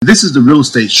This is the Real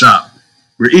Estate Shop,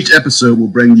 where each episode will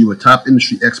bring you a top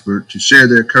industry expert to share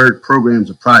their current programs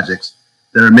or projects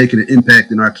that are making an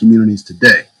impact in our communities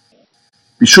today.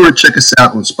 Be sure to check us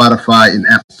out on Spotify and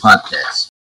Apple Podcasts.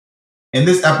 In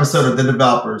this episode of The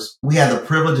Developers, we had the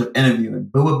privilege of interviewing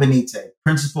Buwa Binitie,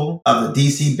 principal of the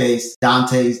DC-based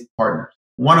Dantes Partners,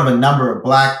 one of a number of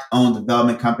Black-owned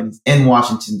development companies in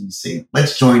Washington, D.C.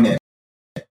 Let's join in.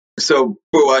 So,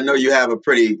 Buwa, I know you have a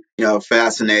pretty,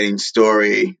 fascinating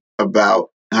story about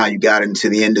how you got into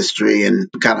the industry and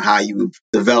kind of how you've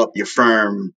developed your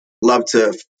firm. Love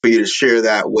for you to share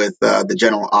that with the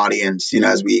general audience,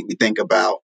 as we think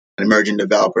about emerging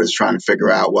developers trying to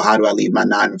figure out, well, how do I leave my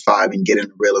 9 to 5 and get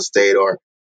into real estate? Or,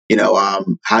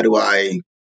 how do I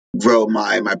grow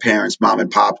my parents' mom and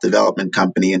pop development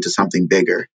company into something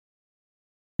bigger?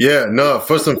 Yeah, no,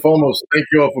 first and foremost, thank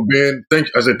you all for being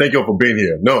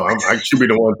here. No, I should be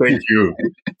the one. Thank you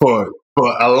for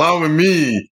allowing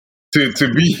me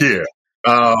to be here,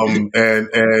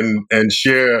 and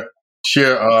share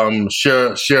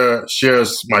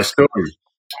my story,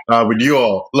 with you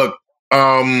all. Look,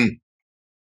 the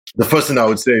first thing I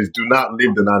would say is do not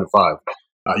leave the 9 to 5.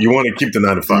 You want to keep the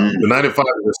 9 to 5. The 9 to 5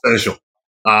 is essential,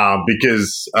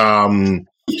 because,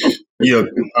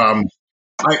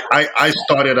 I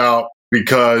started out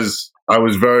because I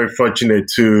was very fortunate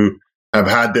to have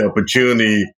had the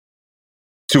opportunity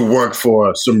to work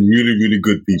for some really, really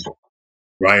good people,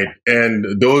 right?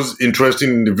 And those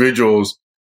interesting individuals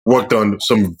worked on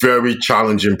some very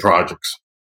challenging projects.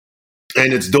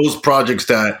 And it's those projects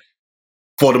that,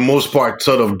 for the most part,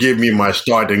 sort of gave me my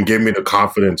start and gave me the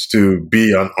confidence to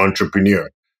be an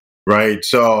entrepreneur, right?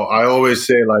 So I always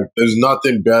say, there's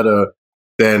nothing better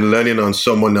than learning on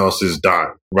someone else's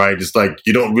dime, right? It's like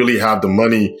you don't really have the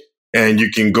money and you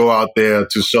can go out there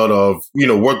to sort of,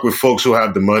 work with folks who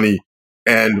have the money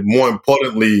and, more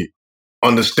importantly,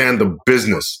 understand the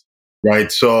business,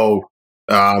 right? So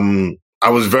I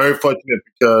was very fortunate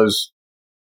because,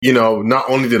 not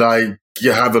only did I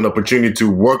have an opportunity to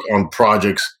work on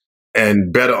projects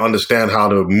and better understand how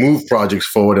to move projects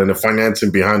forward and the financing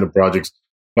behind the projects,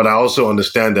 but I also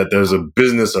understand that there's a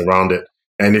business around it.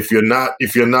 And if you're not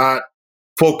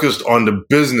focused on the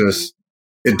business,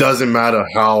 it doesn't matter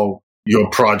how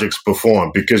your projects perform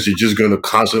because you're just going to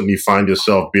constantly find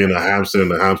yourself being a hamster in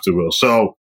the hamster wheel.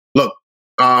 So, look,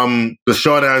 the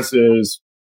short answer is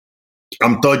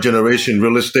I'm third generation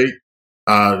real estate.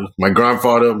 My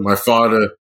grandfather, my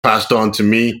father passed on to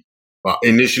me.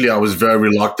 Initially, I was very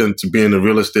reluctant to be in the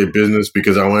real estate business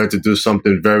because I wanted to do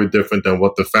something very different than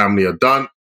what the family had done.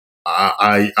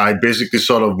 I basically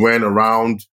sort of went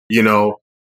around, the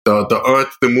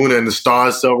earth, the moon, and the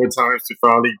stars several times to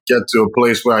finally get to a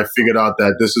place where I figured out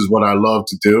that this is what I love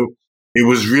to do. It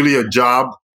was really a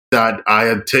job that I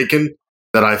had taken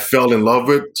that I fell in love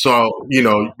with. So, you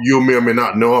may or may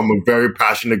not know I'm a very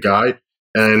passionate guy.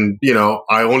 And,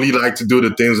 I only like to do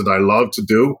the things that I love to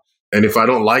do. And if I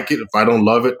don't like it, if I don't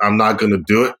love it, I'm not going to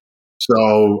do it.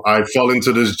 So I fell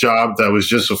into this job that was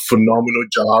just a phenomenal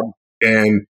job.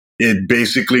 And it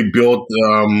basically built,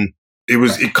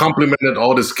 it complemented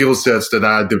all the skill sets that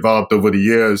I had developed over the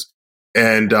years.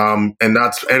 And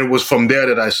it was from there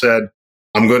that I said,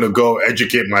 I'm going to go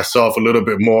educate myself a little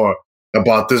bit more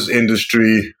about this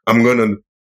industry. I'm going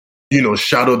to,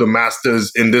 shadow the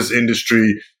masters in this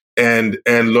industry and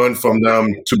learn from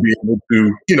them to be able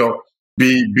to,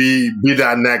 be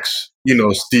that next,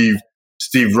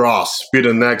 Steve Ross, be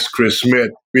the next Chris Smith,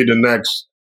 be the next,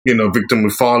 Victor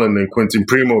McFarlane and Quentin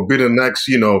Primo, be the next,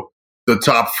 the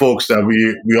top folks that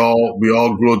we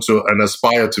all grow to and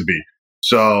aspire to be.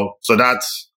 So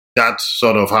that's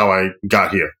sort of how I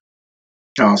got here.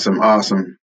 Awesome.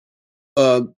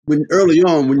 When early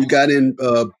on, when you got in,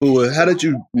 Buwa, how did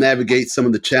you navigate some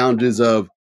of the challenges of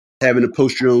having to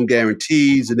post your own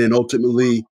guarantees and then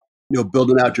ultimately,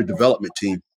 building out your development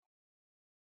team?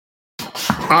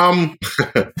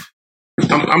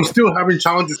 I'm still having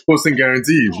challenges posting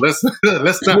guarantees. Let's not the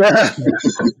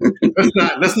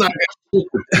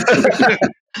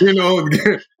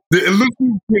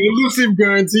elusive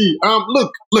guarantee.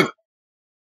 Look.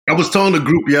 I was telling the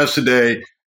group yesterday.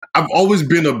 I've always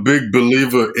been a big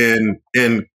believer in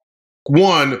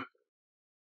one.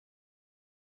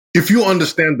 If you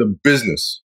understand the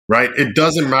business, right? It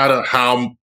doesn't matter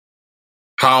how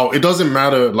it doesn't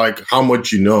matter how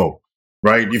much you know,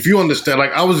 right? If you understand,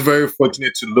 I was very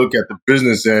fortunate to look at the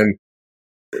business, and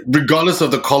regardless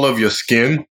of the color of your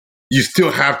skin, you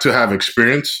still have to have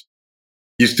experience,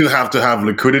 you still have to have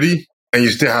liquidity, and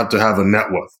you still have to have a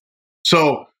net worth.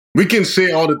 So we can say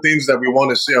all the things that we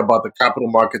want to say about the capital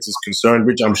markets is concerned,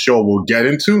 which I'm sure we'll get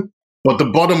into. But the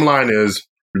bottom line is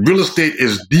Real estate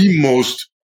is the most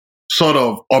sort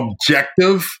of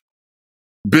objective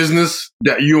business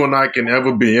that you and I can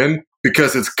ever be in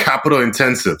because it's capital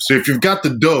intensive. So if you've got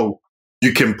the dough,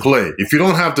 you can play. If you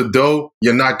don't have the dough,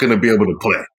 you're not going to be able to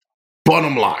play.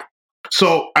 Bottom line.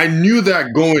 So I knew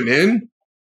that going in.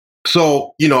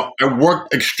 So, I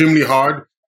worked extremely hard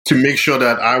to make sure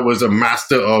that I was a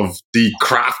master of the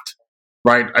craft,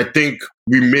 right? I think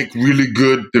we make really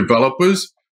good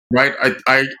developers, right?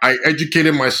 I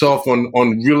educated myself on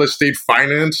real estate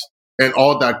finance and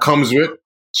all that comes with.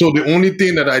 So the only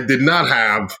thing that I did not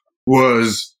have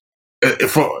was,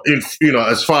 as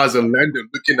far as a lender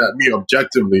looking at me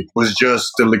objectively, was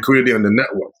just the liquidity on the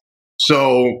network.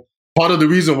 So part of the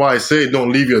reason why I say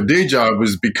don't leave your day job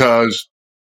is because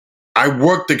I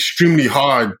worked extremely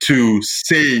hard to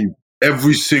save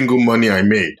every single money I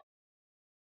made.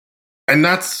 And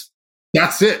that's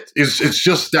it. It's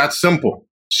just that simple.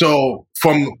 So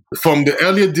from the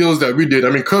earlier deals that we did, I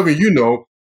mean, Kirby,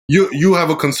 you have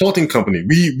a consulting company.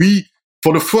 We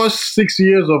for the first 6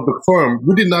 years of the firm,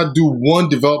 we did not do one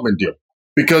development deal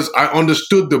because I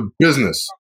understood the business,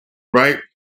 right?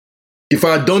 If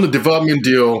I had done a development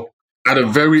deal at a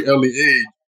very early age,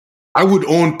 I would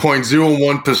own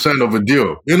 0.01% of a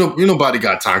deal. Nobody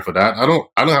got time for that. I don't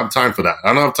have time for that.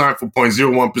 I don't have time for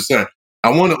 0.01%. I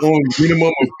want to own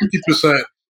minimum of 50%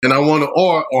 and I want to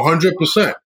or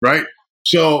 100%, right?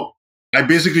 So I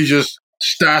basically just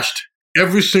stashed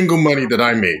every single money that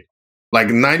I made, like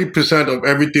 90% of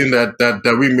everything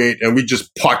that we made, and we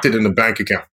just parked it in the bank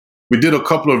account. We did a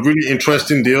couple of really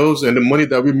interesting deals, and the money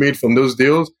that we made from those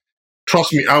deals,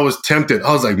 trust me, I was tempted.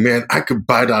 I was like, man, I could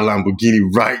buy that Lamborghini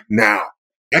right now.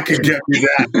 I could get me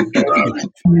that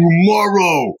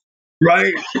tomorrow,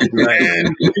 right?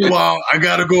 And meanwhile, I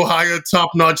got to go hire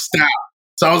top-notch staff.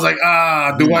 So I was like,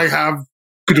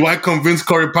 do I convince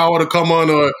Corey Powell to come on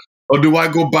or do I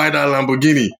go buy that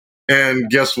Lamborghini? And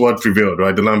guess what prevailed,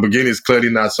 right? The Lamborghini is clearly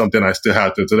not something I still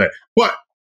have to today. But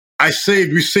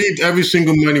we saved every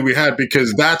single money we had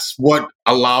because that's what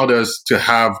allowed us to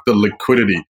have the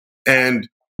liquidity. And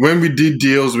when we did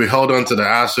deals, we held on to the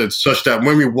assets such that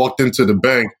when we walked into the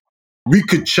bank, we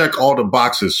could check all the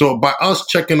boxes. So by us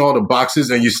checking all the boxes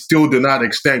and you still do not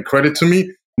extend credit to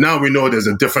me, now we know there's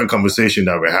a different conversation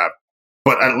that we have.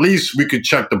 But at least we could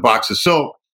check the boxes.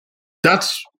 So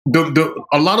that's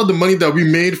a lot of the money that we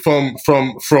made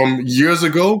from years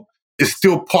ago is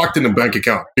still parked in the bank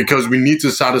account because we need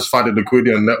to satisfy the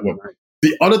liquidity on the network.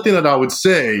 The other thing that I would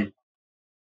say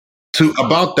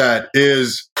about that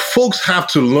is folks have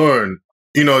to learn,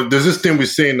 there's this thing we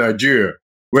say in Nigeria,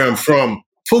 where I'm from,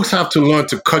 folks have to learn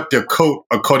to cut their coat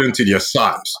according to their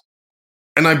size.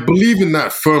 And I believe in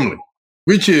that firmly,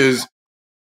 which is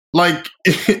like,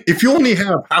 if you only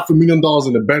have $500,000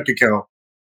 in the bank account,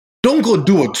 don't go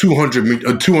do a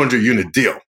 200 unit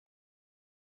deal.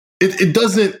 It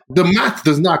doesn't, the math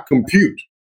does not compute.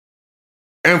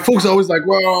 And folks are always like,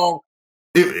 well,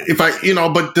 if I,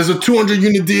 but there's a 200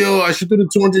 unit deal, I should do the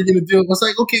 200 unit deal. I was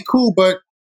like, okay, cool, but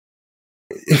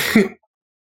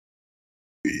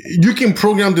you can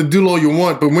program the deal all you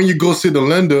want, but when you go see the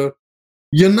lender,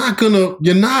 you're not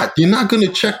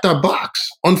gonna check that box,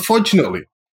 unfortunately.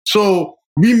 So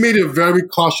we made a very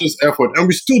cautious effort, and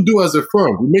we still do as a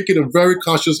firm. We make it a very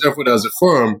cautious effort as a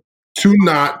firm to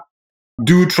not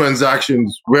do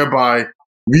transactions whereby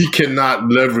we cannot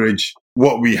leverage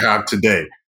what we have today,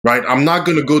 right? I'm not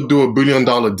going to go do $1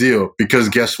 billion deal because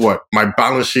guess what? My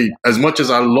balance sheet, as much as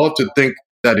I love to think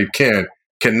that it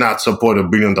cannot support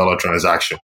 $1 billion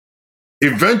transaction.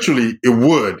 Eventually it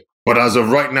would, but as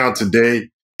of right now today,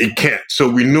 it can't. So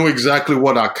we know exactly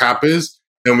what our cap is,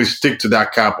 and we stick to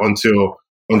that cap until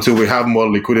we have more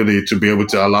liquidity to be able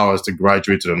to allow us to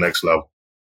graduate to the next level.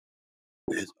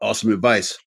 It's awesome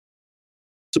advice.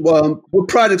 So, what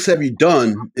projects have you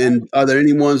done, and are there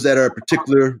any ones that are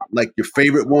particular, like your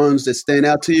favorite ones that stand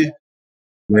out to you?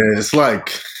 Man, it's like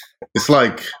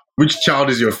which child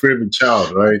is your favorite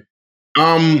child, right?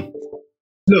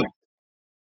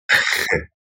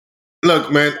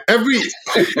 Look, man.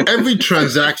 Every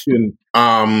transaction,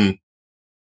 and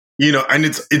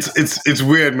it's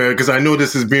weird, man, because I know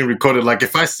this is being recorded. Like,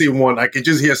 if I say one, I can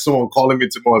just hear someone calling me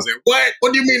tomorrow and say, "What?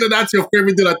 What do you mean that that's your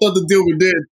favorite deal? I thought the deal we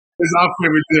did is our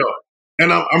favorite deal."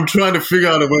 And I'm trying to figure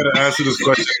out a way to answer this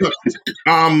question.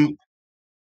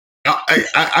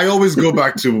 I always go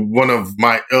back to one of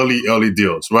my early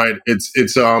deals, right?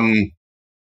 It's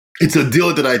a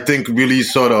deal that I think really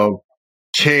sort of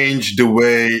changed the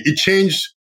way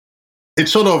it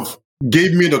sort of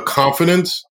gave me the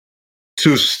confidence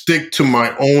to stick to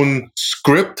my own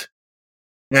script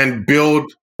and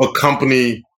build a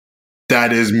company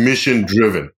that is mission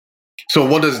driven. So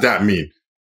what does that mean?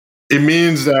 It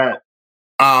means that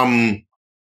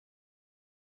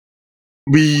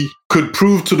we could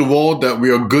prove to the world that we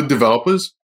are good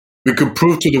developers. We could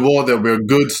prove to the world that we're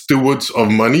good stewards of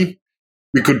money.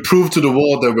 We could prove to the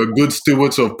world that we're good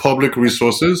stewards of public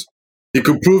resources. It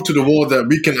could prove to the world that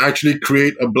we can actually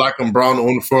create a black and brown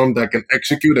owned firm that can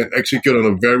execute and execute on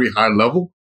a very high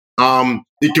level.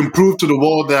 It can prove to the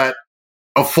world that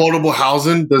affordable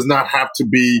housing does not have to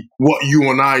be what you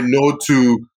and I know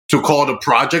to call the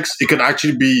projects. It could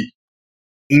actually be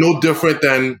no different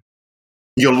than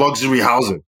your luxury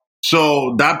housing.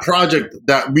 So that project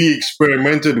that we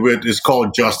experimented with is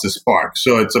called Justice Park.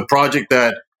 So it's a project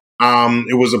that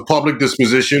it was a public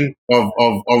disposition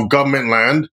of government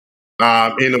land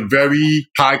in a very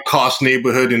high cost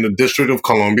neighborhood in the District of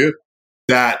Columbia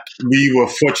that we were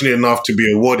fortunate enough to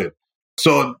be awarded.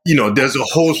 So, there's a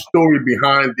whole story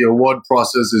behind the award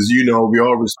process. As you know, we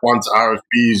all respond to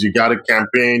RFPs. You got to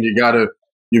campaign. You got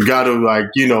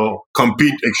to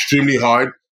compete extremely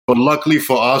hard. But luckily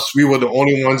for us, we were the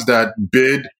only ones that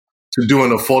bid to do an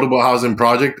affordable housing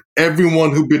project.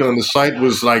 Everyone who bid on the site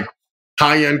was like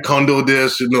high-end condo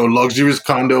this, luxurious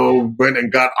condo, went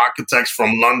and got architects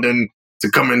from London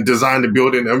to come and design the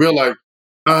building. And we're like,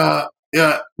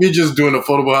 yeah, we're just doing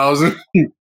affordable housing.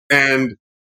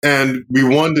 and we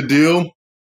won the deal.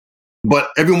 But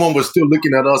everyone was still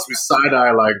looking at us with side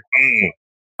eye like,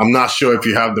 I'm not sure if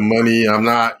you have the money. I'm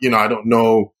not, I don't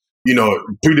know.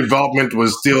 Pre-development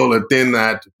was still a thing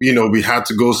that, we had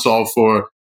to go solve for.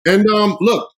 And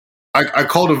look, I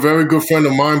called a very good friend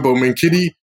of mine, Bo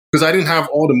Kitty, because I didn't have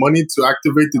all the money to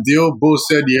activate the deal. Bo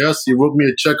said yes. He wrote me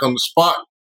a check on the spot.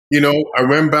 I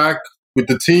went back with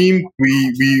the team.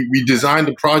 We designed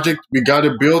the project. We got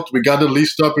it built. We got it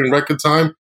leased up in record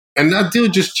time. And that deal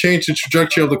just changed the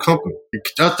trajectory of the company.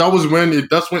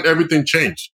 That's when everything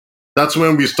changed. That's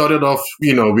when we started off,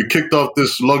 we kicked off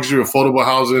this luxury affordable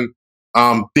housing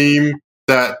theme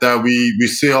that we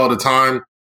say all the time,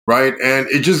 right? And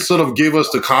it just sort of gave us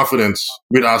the confidence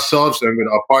with ourselves and with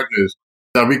our partners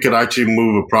that we could actually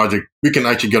move a project. We can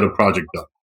actually get a project done.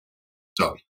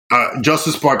 So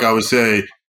Justice Park, I would say,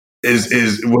 was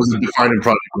a defining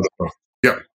project.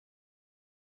 Yeah.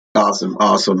 Awesome.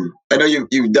 I know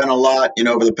you've done a lot,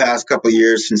 over the past couple of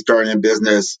years since starting a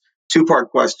business.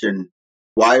 Two-part question: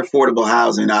 why affordable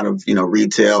housing out of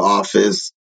retail,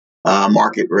 office,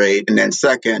 market rate? And then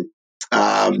second,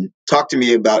 talk to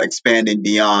me about expanding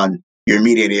beyond your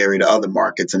immediate area to other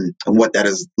markets and what that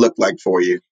has looked like for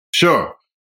you. Sure.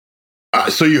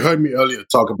 So you heard me earlier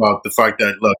talk about the fact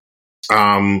that, look,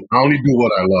 I only do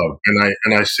what I love,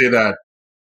 and I say that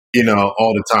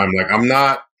all the time. Like, I'm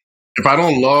not. If I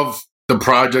don't love the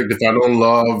project, if I don't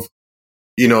love,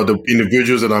 the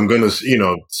individuals that I'm going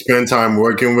to, spend time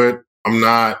working with, I'm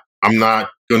not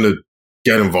going to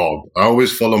get involved. I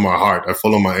always follow my heart. I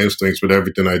follow my instincts with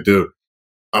everything I do.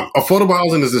 Affordable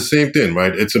housing is the same thing,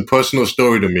 right? It's a personal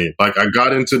story to me. Like, I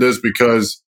got into this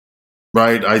because,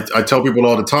 right, I tell people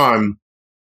all the time,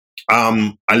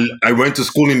 I went to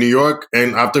school in New York,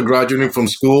 and after graduating from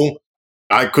school,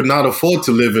 I could not afford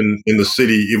to live in the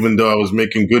city, even though I was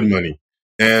making good money.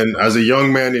 And as a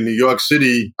young man in New York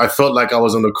City, I felt like I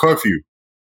was on a curfew,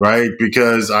 right?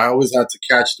 Because I always had to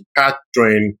catch the PATH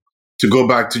train to go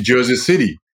back to Jersey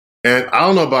City. And I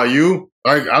don't know about you,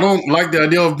 I don't like the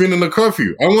idea of being in a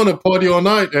curfew. I want to party all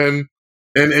night and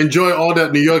enjoy all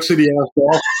that New York City has to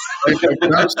offer.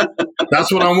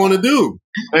 That's what I want to do.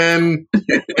 And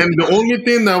the only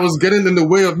thing that was getting in the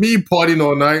way of me partying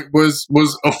all night was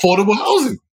affordable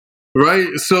housing, right?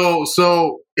 So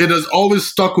it has always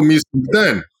stuck with me since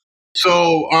then.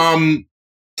 So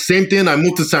same thing. I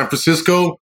moved to San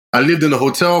Francisco. I lived in a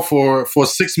hotel for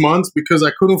 6 months because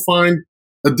I couldn't find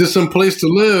a decent place to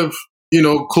live,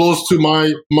 close to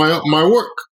my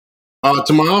work,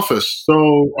 to my office.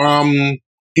 So I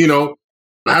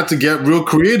had to get real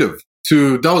creative.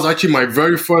 That was actually my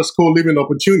very first co-living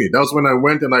opportunity. That was when I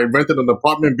went and I rented an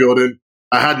apartment building.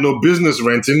 I had no business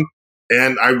renting,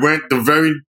 and I went the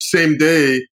very same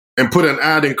day and put an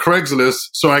ad in Craigslist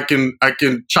so I can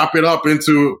chop it up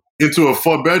into a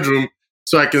 4-bedroom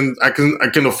so I can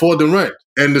afford the rent.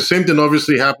 And the same thing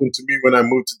obviously happened to me when I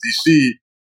moved to DC,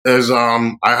 as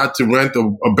I had to rent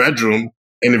a bedroom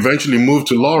and eventually move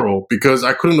to Laurel because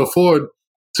I couldn't afford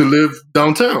to live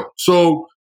downtown. So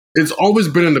it's always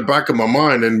been in the back of my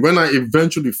mind. And when I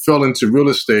eventually fell into real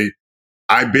estate,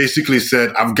 I basically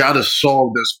said, I've got to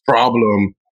solve this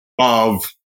problem of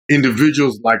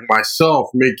individuals like myself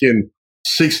making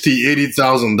 $60,000,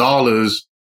 $80,000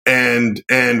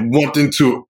 and wanting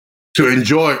to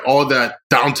enjoy all that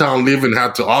downtown living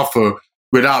had to offer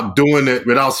without doing it,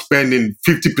 without spending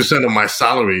 50% of my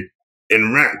salary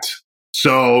in rent.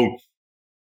 So,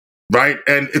 right.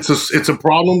 And it's a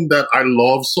problem that I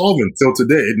love solving till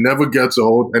today. It never gets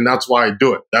old. And that's why I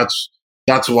do it. That's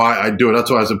why I do it.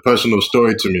 That's why it's a personal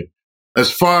story to me.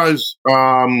 As far as,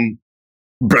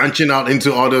 branching out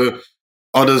into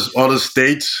other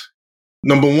states,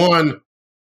 number one,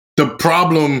 the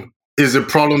problem is a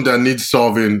problem that needs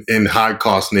solving in high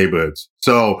cost neighborhoods.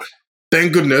 So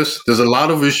thank goodness there's a lot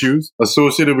of issues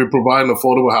associated with providing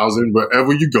affordable housing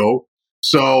wherever you go.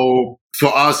 So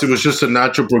for us, it was just a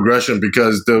natural progression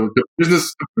because the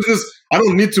business, I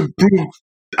don't need to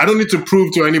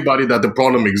prove to anybody that the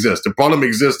problem exists. The problem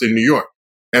exists in New York.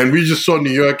 And we just saw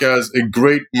New York as a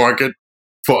great market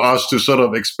for us to sort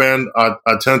of expand our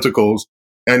tentacles.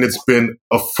 And it's been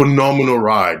a phenomenal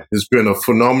ride. It's been a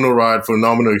phenomenal ride,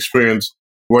 phenomenal experience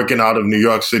working out of New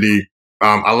York City.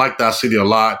 I like that city a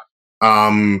lot.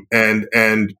 And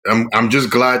I'm just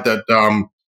glad that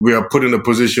we are put in a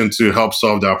position to help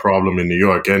solve that problem in New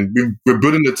York. And we're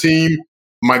building a team.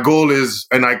 My goal is,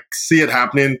 and I see it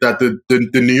happening, that the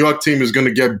New York team is going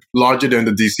to get larger than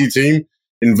the DC team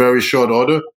in very short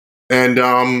order. And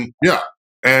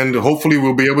and hopefully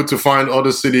we'll be able to find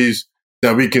other cities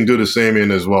that we can do the same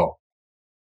in as well.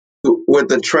 With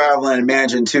the traveling and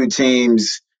managing two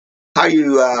teams, how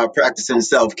you practicing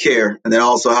self-care, and then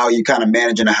also how you kind of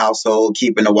managing a household,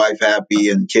 keeping the wife happy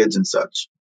and kids and such?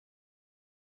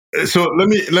 So let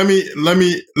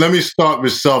me start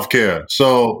with self-care.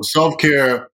 So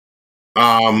self-care,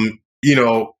 I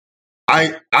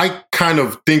kind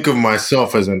of think of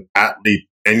myself as an athlete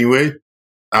anyway.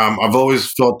 I've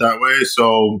always felt that way.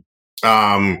 So,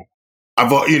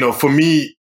 for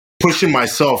me, pushing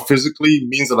myself physically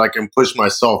means that I can push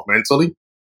myself mentally.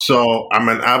 So I'm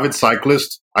an avid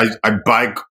cyclist. I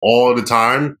bike all the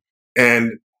time.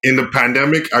 And in the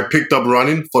pandemic, I picked up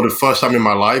running for the first time in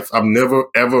my life. I've never,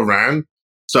 ever ran.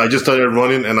 So I just started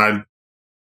running, and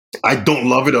I don't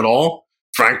love it at all,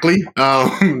 frankly.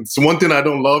 It's one thing I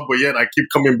don't love, but yet I keep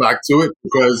coming back to it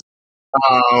because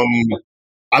um,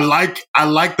 I like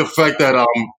the fact that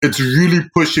it's really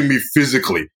pushing me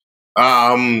physically.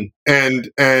 And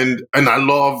I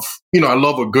love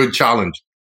a good challenge.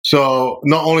 So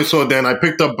not only so, then I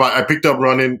picked up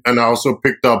running, and I also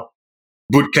picked up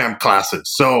boot camp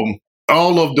classes. So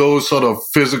all of those sort of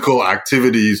physical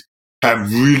activities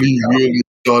have really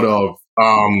sort of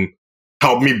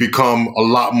helped me become a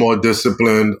lot more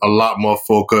disciplined, a lot more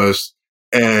focused,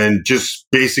 and just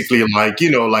basically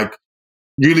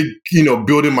really,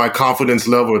 building my confidence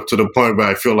level to the point where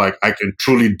I feel like I can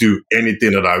truly do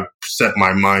anything that I set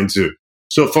my mind to.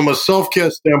 So from a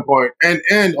self-care standpoint,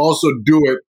 and also do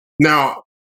it. Now,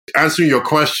 answering your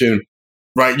question,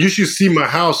 right, you should see my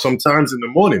house sometimes in the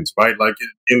mornings, right? Like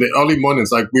in the early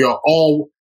mornings, like we are all,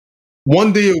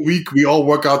 one day a week, we all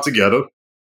work out together,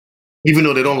 even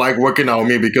though they don't like working out with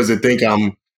me because they think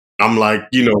I'm like,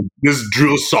 this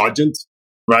drill sergeant,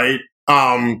 right?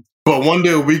 But one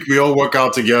day a week we all work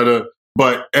out together.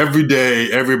 But every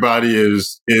day, everybody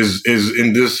is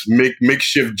in this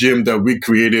makeshift gym that we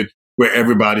created where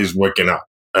everybody's working out.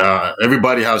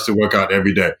 Everybody has to work out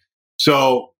every day.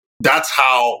 So that's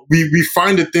how we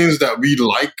find the things that we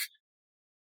like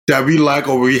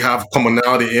or we have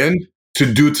commonality in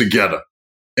to do together.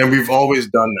 And we've always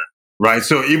done that, right?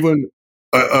 So even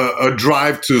a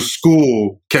drive to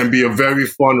school can be a very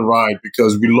fun ride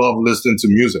because we love listening to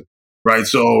music, right?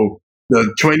 So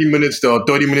the 20 minutes or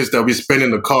 30 minutes that we spend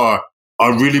in the car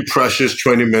are really precious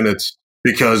 20 minutes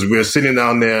because we're sitting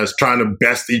down there trying to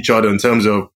best each other in terms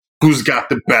of who's got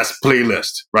the best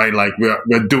playlist, right? Like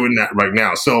we're doing that right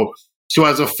now. So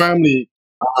as a family,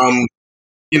 as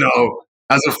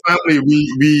a family,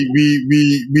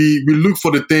 we look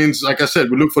for the things, like I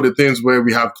said, we look for the things where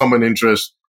we have common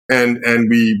interests, and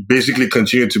we basically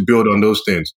continue to build on those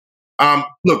things.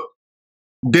 Look,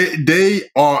 they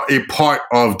are a part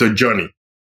of the journey,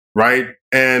 right?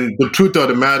 And the truth of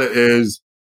the matter is,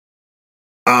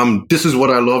 this is what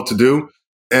I love to do,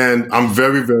 and I'm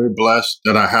very, very blessed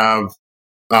that I have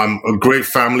a great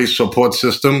family support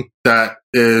system that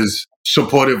is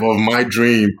supportive of my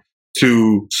dream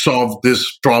to solve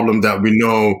this problem that we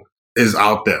know is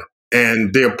out there.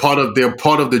 And they're part of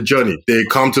the journey. They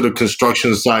come to the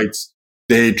construction sites.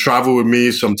 They travel with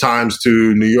me sometimes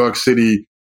to New York City,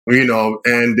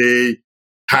 and they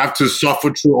have to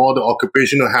suffer through all the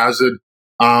occupational hazard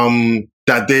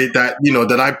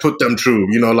that I put them through.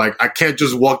 Like I can't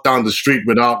just walk down the street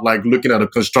without like looking at a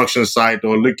construction site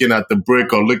or looking at the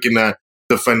brick or looking at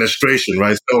the fenestration,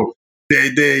 right? So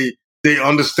they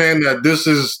understand that this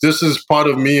is part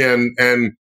of me, and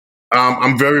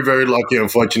I'm very, very lucky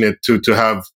and fortunate to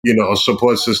have, a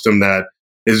support system that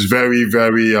is very,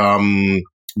 very,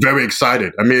 very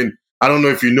excited. I mean, I don't know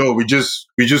if you know, we just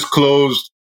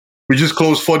closed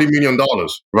 $40 million,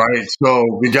 right? So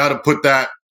we got to put that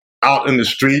out in the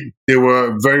street. They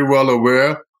were very well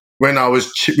aware when I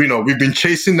was, we've been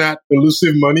chasing that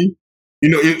elusive money.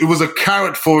 It was a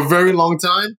carrot for a very long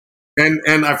time,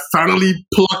 and I finally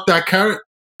plucked that carrot.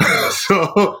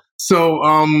 So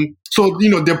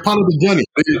they're part of the journey.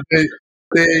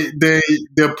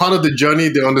 They're part of the journey.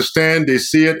 They understand. They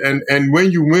see it, and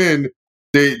when you win,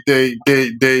 they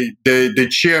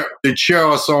cheer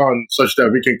us on such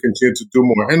that we can continue to do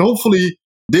more. And hopefully,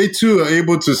 they too are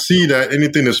able to see that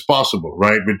anything is possible,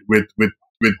 right?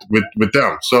 With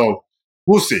them. So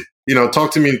we'll see.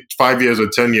 Talk to me in 5 years or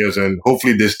 10 years, and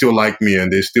hopefully they still like me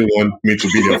and they still want me to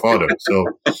be their father. So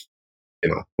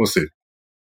we'll see.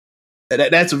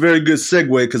 That's a very good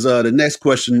segue, because the next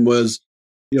question was,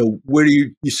 where do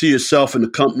you see yourself in the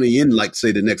company in, like,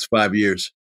 say, the next 5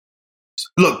 years?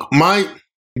 Look, my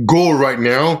goal right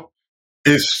now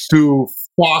is to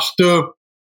foster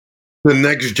the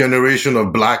next generation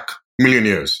of Black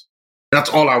millionaires. That's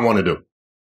all I want to do.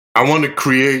 I want to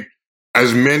create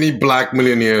as many Black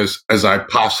millionaires as I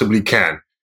possibly can.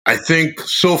 I think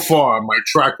so far my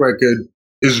track record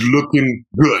is looking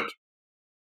good.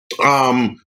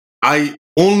 I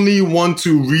only want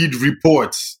to read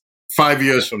reports 5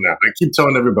 years from now. I keep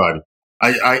telling everybody,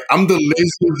 I'm the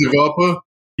laziest developer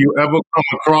you ever come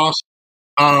across.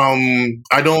 I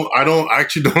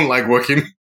actually don't like working.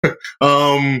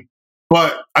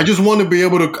 But I just want to be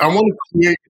able to, I want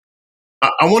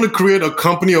to create a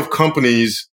company of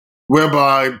companies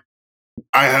whereby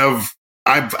I've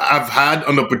had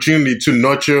an opportunity to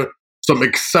nurture some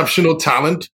exceptional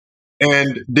talent,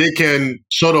 and they can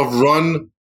sort of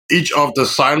run each of the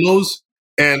silos,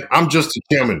 and I'm just a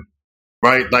chairman,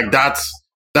 right? Like that's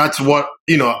what,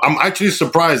 I'm actually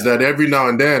surprised that every now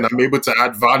and then I'm able to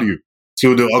add value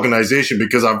to the organization,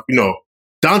 because I've,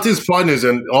 Dantes partners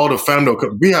and all the family,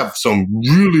 we have some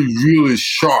really, really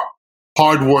sharp,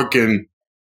 hardworking,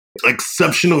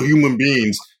 exceptional human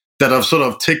beings that have sort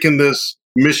of taken this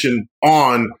mission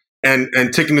on and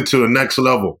taken it to the next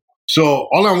level. So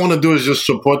all I want to do is just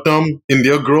support them in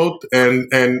their growth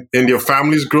and in their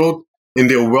family's growth, in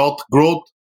their wealth growth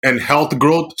and health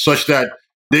growth, such that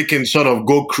they can sort of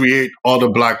go create all the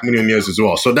Black millionaires as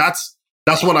well. So that's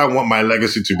what I want my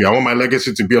legacy to be. I want my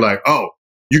legacy to be like, oh,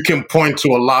 you can point to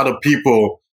a lot of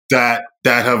people that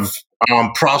have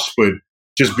prospered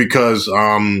just because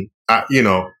I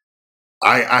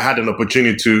had an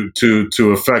opportunity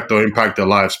to affect or impact their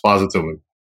lives positively.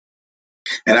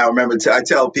 And I remember I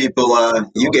tell people,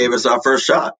 you gave us our first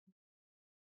shot,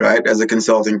 right, as a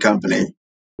consulting company.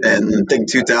 And I think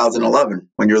 2011,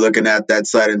 when you're looking at that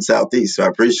site in Southeast. So I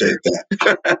appreciate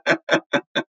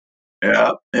that.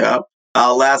 Yeah.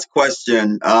 Last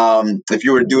question. If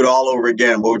you were to do it all over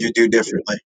again, what would you do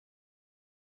differently?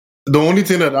 The only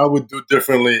thing that I would do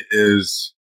differently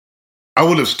is I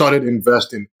would have started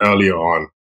investing earlier on.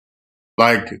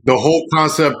 Like the whole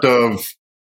concept of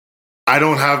I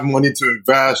don't have money to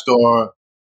invest, or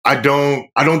I don't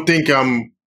think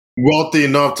I'm wealthy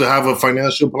enough to have a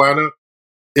financial planner,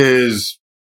 is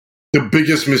the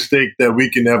biggest mistake that we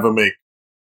can ever make.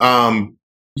 And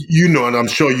I'm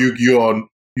sure you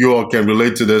all can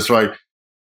relate to this, right?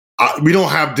 We don't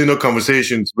have dinner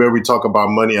conversations where we talk about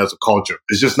money as a culture.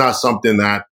 It's just not something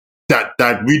that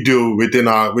we do within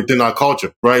our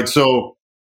culture, right? So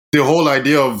the whole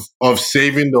idea of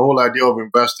saving, the whole idea of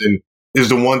investing is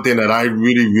the one thing that I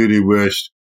really, really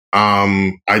wished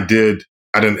I did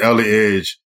at an early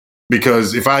age.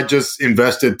 Because if I just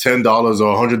invested $10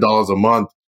 or $100 a month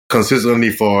consistently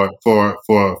for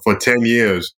 10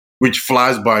 years, which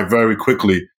flies by very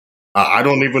quickly, I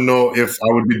don't even know if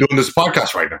I would be doing this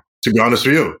podcast right now, to be honest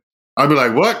with you. I'd be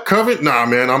like, what, Kervin? Nah,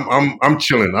 man, I'm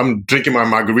chilling. I'm drinking my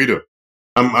margarita.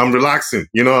 I'm relaxing,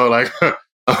 like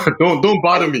don't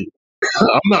bother me.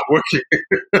 I'm not working.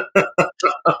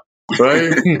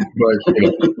 Right?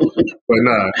 But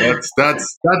nah,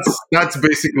 that's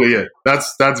basically it.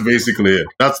 That's basically it.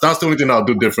 That's the only thing I'll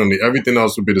do differently. Everything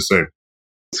else would be the same.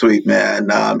 Sweet, man.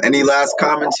 Any last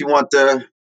comments you want the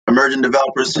emerging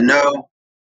developers to know?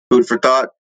 Food for thought?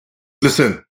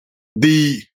 Listen,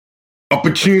 the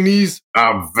opportunities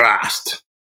are vast,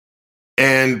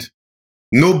 and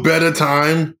no better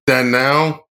time than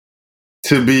now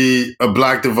to be a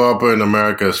Black developer in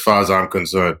America, as far as I'm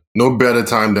concerned. No better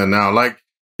time than now. Like,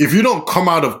 if you don't come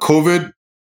out of COVID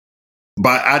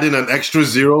by adding an extra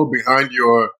zero behind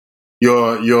your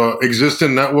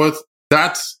existing net worth,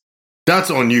 that's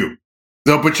on you.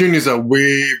 the opportunities are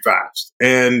way vast,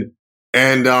 and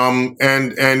there's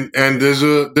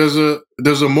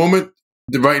a moment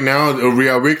right now, a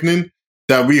reawakening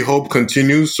that we hope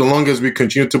continues so long as we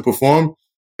continue to perform,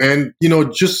 and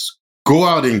just go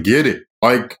out and get it.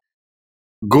 Like,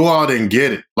 go out and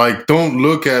get it. Like, don't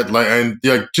look at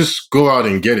just go out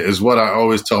and get it is what I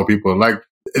always tell people. Like,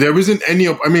 there isn't any.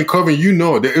 I mean, Corbin,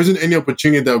 there isn't any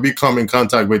opportunity that we come in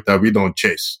contact with that we don't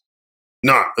chase.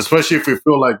 Nah, especially if we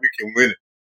feel like we can win it.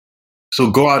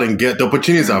 So go out and get. The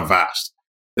opportunities are vast.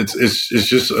 It's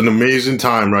just an amazing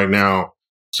time right now.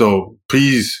 So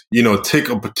please,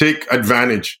 take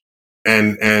advantage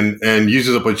and use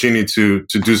this opportunity to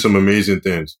do some amazing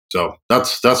things. So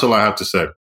that's all I have to say.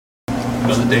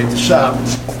 Another day at the shop.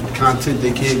 Content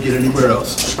they can't get anywhere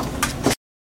else.